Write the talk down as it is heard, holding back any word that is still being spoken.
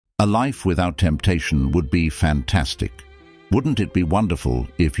A life without temptation would be fantastic. Wouldn't it be wonderful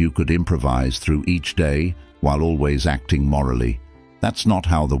if you could improvise through each day while always acting morally? That's not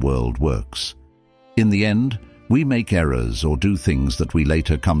how the world works. In the end, we make errors or do things that we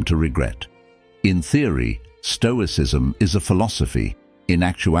later come to regret. In theory, Stoicism is a philosophy. In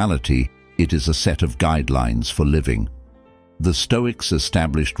actuality, it is a set of guidelines for living. The Stoics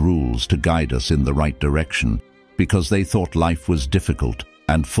established rules to guide us in the right direction because they thought life was difficult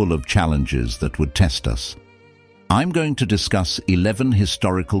and full of challenges that would test us. I'm going to discuss 11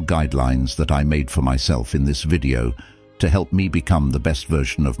 historical guidelines that I made for myself in this video to help me become the best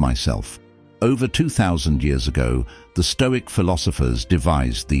version of myself. Over 2,000 years ago, the Stoic philosophers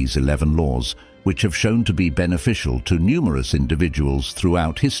devised these 11 laws, which have shown to be beneficial to numerous individuals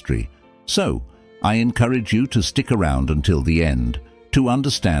throughout history. So, I encourage you to stick around until the end to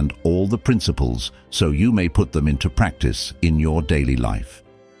understand all the principles so you may put them into practice in your daily life.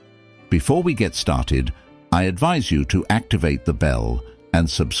 Before we get started, I advise you to activate the bell and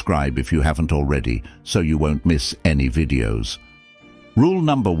subscribe if you haven't already so you won't miss any videos. Rule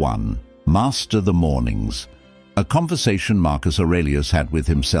number 1. Master the mornings. A conversation Marcus Aurelius had with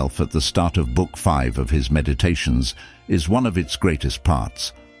himself at the start of Book 5 of his Meditations is one of its greatest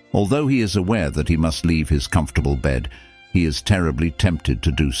parts. Although he is aware that he must leave his comfortable bed, he is terribly tempted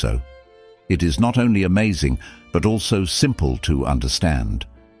to do so. It is not only amazing, but also simple to understand.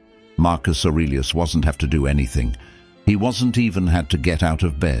 Marcus Aurelius wasn't have to do anything. He wasn't even had to get out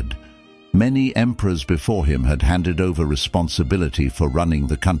of bed. Many emperors before him had handed over responsibility for running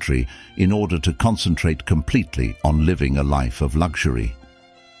the country in order to concentrate completely on living a life of luxury.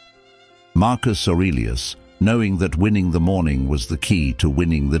 Marcus Aurelius, knowing that winning the morning was the key to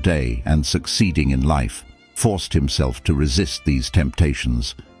winning the day and succeeding in life, forced himself to resist these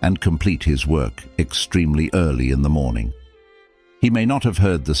temptations and complete his work extremely early in the morning. He may not have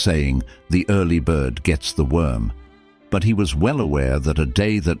heard the saying, "The early bird gets the worm," but he was well aware that a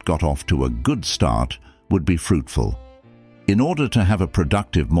day that got off to a good start would be fruitful. In order to have a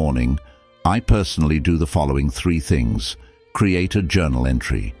productive morning, I personally do the following 3 things. Create a journal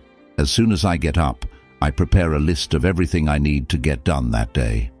entry. As soon as I get up, I prepare a list of everything I need to get done that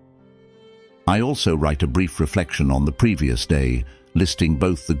day. I also write a brief reflection on the previous day, listing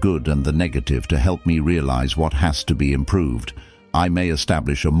both the good and the negative to help me realize what has to be improved. I may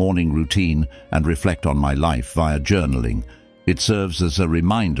establish a morning routine and reflect on my life via journaling. It serves as a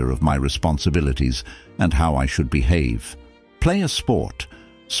reminder of my responsibilities and how I should behave. Play a sport.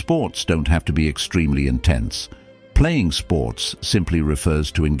 Sports don't have to be extremely intense. Playing sports simply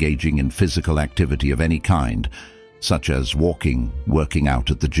refers to engaging in physical activity of any kind, such as walking, working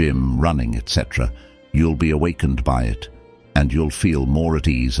out at the gym, running, etc. You'll be awakened by it, and you'll feel more at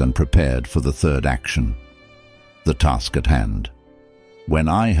ease and prepared for the third action, the task at hand. When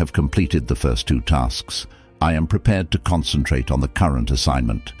I have completed the first 2 tasks, I am prepared to concentrate on the current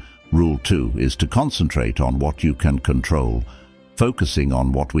assignment. Rule 2 is to concentrate on what you can control. Focusing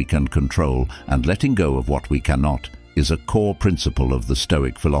on what we can control and letting go of what we cannot is a core principle of the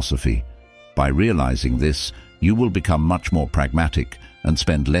Stoic philosophy. By realizing this, you will become much more pragmatic and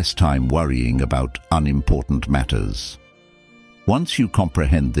spend less time worrying about unimportant matters. Once you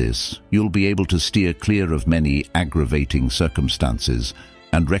comprehend this, you'll be able to steer clear of many aggravating circumstances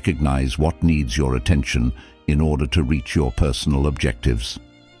and recognize what needs your attention in order to reach your personal objectives.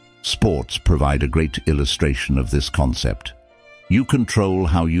 Sports provide a great illustration of this concept. You control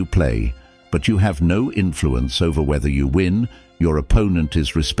how you play, but you have no influence over whether you win, your opponent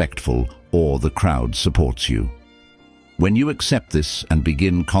is respectful, or the crowd supports you. When you accept this and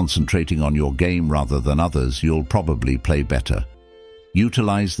begin concentrating on your game rather than others, you'll probably play better.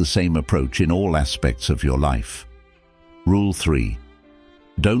 Utilize the same approach in all aspects of your life. Rule 3.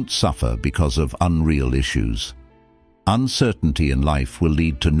 Don't suffer because of unreal issues. Uncertainty in life will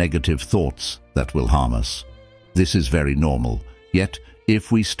lead to negative thoughts that will harm us. This is very normal, yet if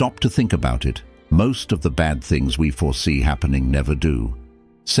we stop to think about it, most of the bad things we foresee happening never do.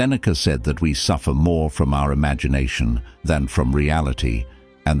 Seneca said that we suffer more from our imagination than from reality,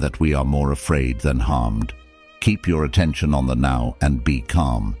 and that we are more afraid than harmed. Keep your attention on the now and be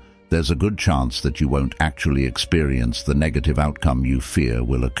calm. There's a good chance that you won't actually experience the negative outcome you fear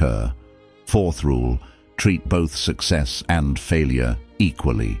will occur. 4th rule, treat both success and failure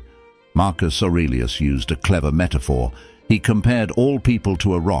equally. Marcus Aurelius used a clever metaphor. He compared all people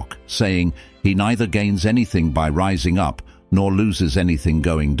to a rock, saying, "He neither gains anything by rising up, nor loses anything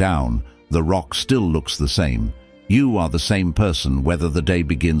going down. The rock still looks the same. You are the same person whether the day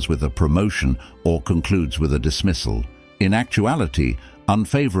begins with a promotion or concludes with a dismissal." In actuality,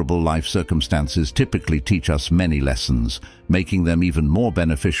 Unfavorable life circumstances typically teach us many lessons, making them even more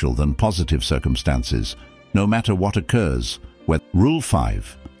beneficial than positive circumstances, no matter what occurs. Rule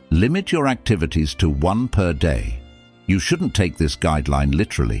 5. Limit your activities to one per day. You shouldn't take this guideline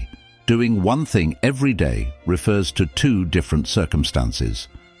literally. Doing one thing every day refers to two different circumstances.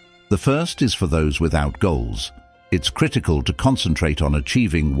 The first is for those without goals. It's critical to concentrate on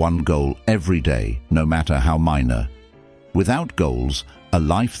achieving one goal every day, no matter how minor. Without goals, a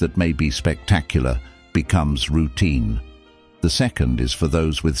life that may be spectacular becomes routine. The second is for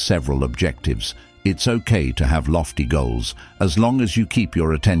those with several objectives. It's okay to have lofty goals, as long as you keep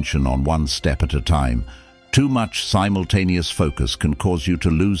your attention on one step at a time. Too much simultaneous focus can cause you to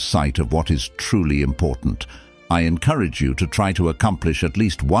lose sight of what is truly important. I encourage you to try to accomplish at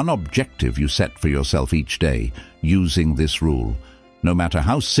least one objective you set for yourself each day, using this rule. No matter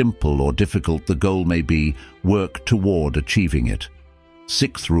how simple or difficult the goal may be, work toward achieving it.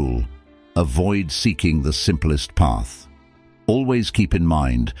 6th rule: avoid seeking the simplest path. Always keep in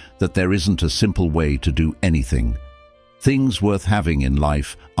mind that there isn't a simple way to do anything. Things worth having in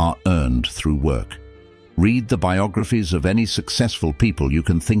life are earned through work. Read the biographies of any successful people you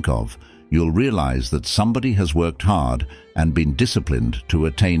can think of. You'll realize that somebody has worked hard and been disciplined to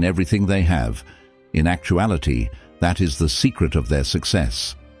attain everything they have. In actuality, that is the secret of their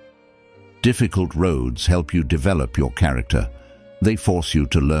success. Difficult roads help you develop your character. They force you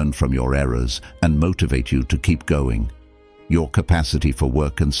to learn from your errors and motivate you to keep going. Your capacity for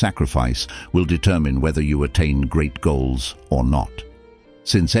work and sacrifice will determine whether you attain great goals or not.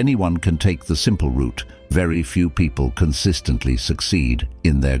 Since anyone can take the simple route, very few people consistently succeed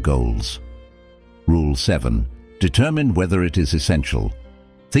in their goals. Rule 7. Determine whether it is essential.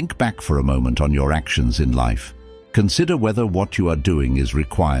 Think back for a moment on your actions in life. Consider whether what you are doing is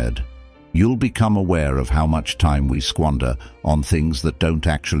required. You'll become aware of how much time we squander on things that don't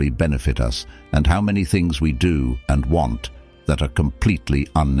actually benefit us, and how many things we do and want that are completely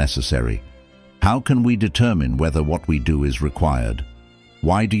unnecessary. How can we determine whether what we do is required?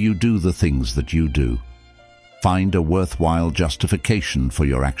 Why do you do the things that you do? Find a worthwhile justification for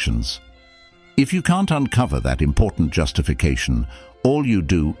your actions. If you can't uncover that important justification, all you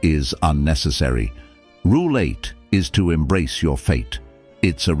do is unnecessary. Rule 8 is to embrace your fate.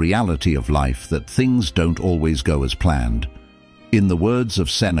 It's a reality of life that things don't always go as planned. In the words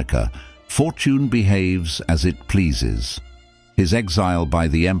of Seneca, fortune behaves as it pleases. His exile by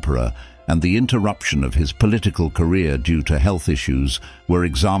the emperor and the interruption of his political career due to health issues were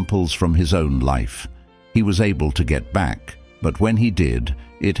examples from his own life. He was able to get back, but when he did,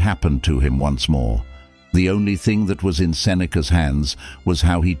 it happened to him once more. The only thing that was in Seneca's hands was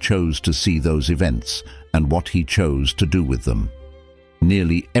how he chose to see those events and what he chose to do with them.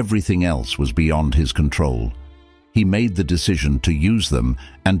 Nearly everything else was beyond his control. He made the decision to use them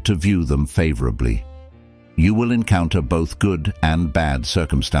and to view them favorably. You will encounter both good and bad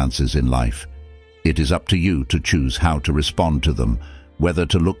circumstances in life. It is up to you to choose how to respond to them, whether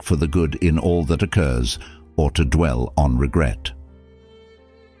to look for the good in all that occurs or to dwell on regret.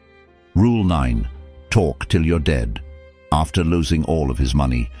 Rule 9. Talk till you're dead. After losing all of his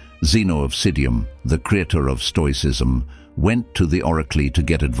money, Zeno of Citium, the creator of Stoicism, went to the oracle to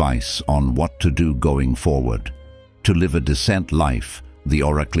get advice on what to do going forward. To live a decent life, the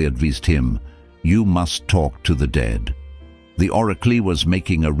oracle advised him, you must talk to the dead. The oracle was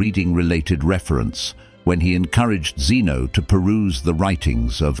making a reading-related reference when he encouraged Zeno to peruse the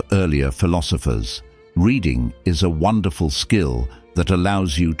writings of earlier philosophers. Reading is a wonderful skill that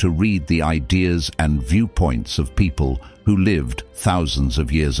allows you to read the ideas and viewpoints of people who lived thousands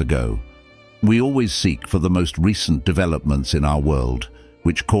of years ago. We always seek for the most recent developments in our world,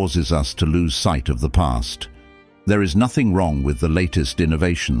 which causes us to lose sight of the past. There is nothing wrong with the latest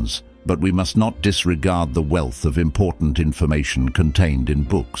innovations, but we must not disregard the wealth of important information contained in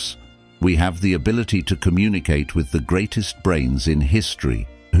books. We have the ability to communicate with the greatest brains in history,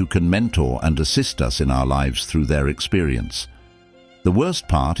 who can mentor and assist us in our lives through their experience. The worst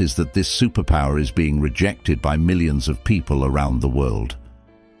part is that this superpower is being rejected by millions of people around the world.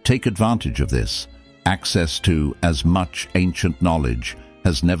 Take advantage of this. Access to as much ancient knowledge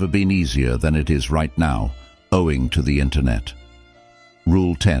has never been easier than it is right now, owing to the internet.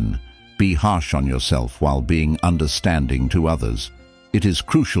 Rule 10. Be harsh on yourself while being understanding to others. It is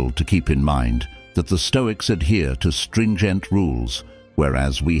crucial to keep in mind that the Stoics adhere to stringent rules,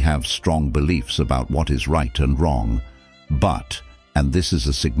 whereas we have strong beliefs about what is right and wrong. But, and this is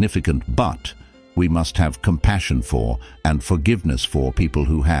a significant but, we must have compassion for and forgiveness for people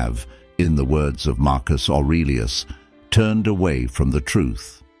who have, in the words of Marcus Aurelius, turned away from the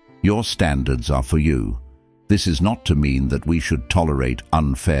truth. Your standards are for you. This is not to mean that we should tolerate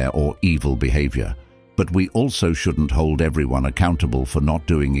unfair or evil behavior, but we also shouldn't hold everyone accountable for not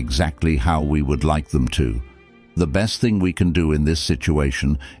doing exactly how we would like them to. The best thing we can do in this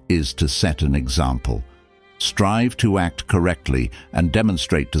situation is to set an example. Strive to act correctly and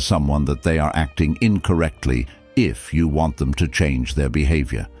demonstrate to someone that they are acting incorrectly if you want them to change their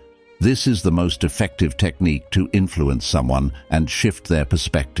behavior. This is the most effective technique to influence someone and shift their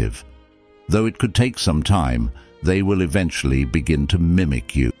perspective. Though it could take some time, they will eventually begin to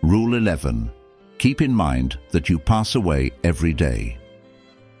mimic you. Rule 11. Keep in mind that you pass away every day.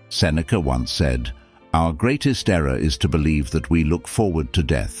 Seneca once said, "Our greatest error is to believe that we look forward to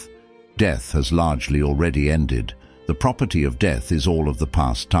death. Death has largely already ended. The property of death is all of the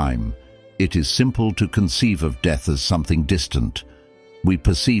past time. It is simple to conceive of death as something distant. We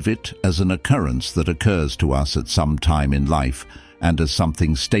perceive it as an occurrence that occurs to us at some time in life and as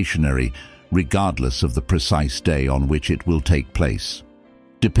something stationary, regardless of the precise day on which it will take place.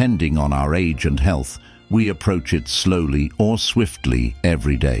 Depending on our age and health, we approach it slowly or swiftly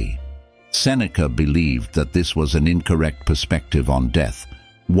every day." Seneca believed that this was an incorrect perspective on death,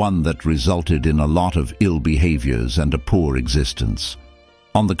 one that resulted in a lot of ill behaviors and a poor existence.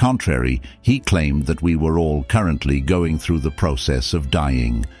 On the contrary, he claimed that we were all currently going through the process of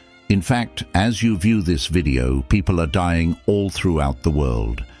dying. In fact, as you view this video, people are dying all throughout the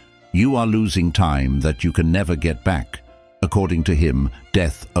world. You are losing time that you can never get back. According to him,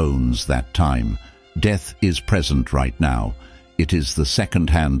 death owns that time. Death is present right now. It is the second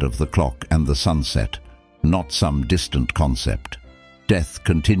hand of the clock and the sunset, not some distant concept. Death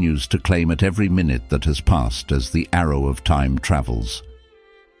continues to claim at every minute that has passed as the arrow of time travels.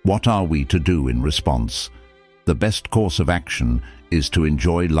 What are we to do in response? The best course of action is to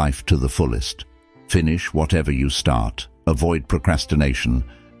enjoy life to the fullest. Finish whatever you start, avoid procrastination,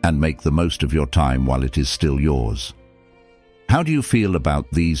 and make the most of your time while it is still yours. How do you feel about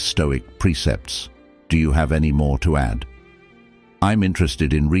these Stoic precepts? Do you have any more to add? I'm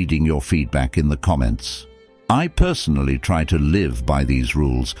interested in reading your feedback in the comments. I personally try to live by these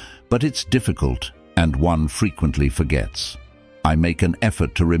rules, but it's difficult and one frequently forgets. I make an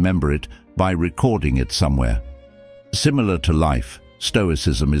effort to remember it by recording it somewhere. Similar to life,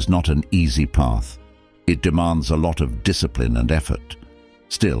 Stoicism is not an easy path. It demands a lot of discipline and effort.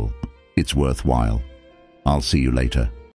 Still, it's worthwhile. I'll see you later.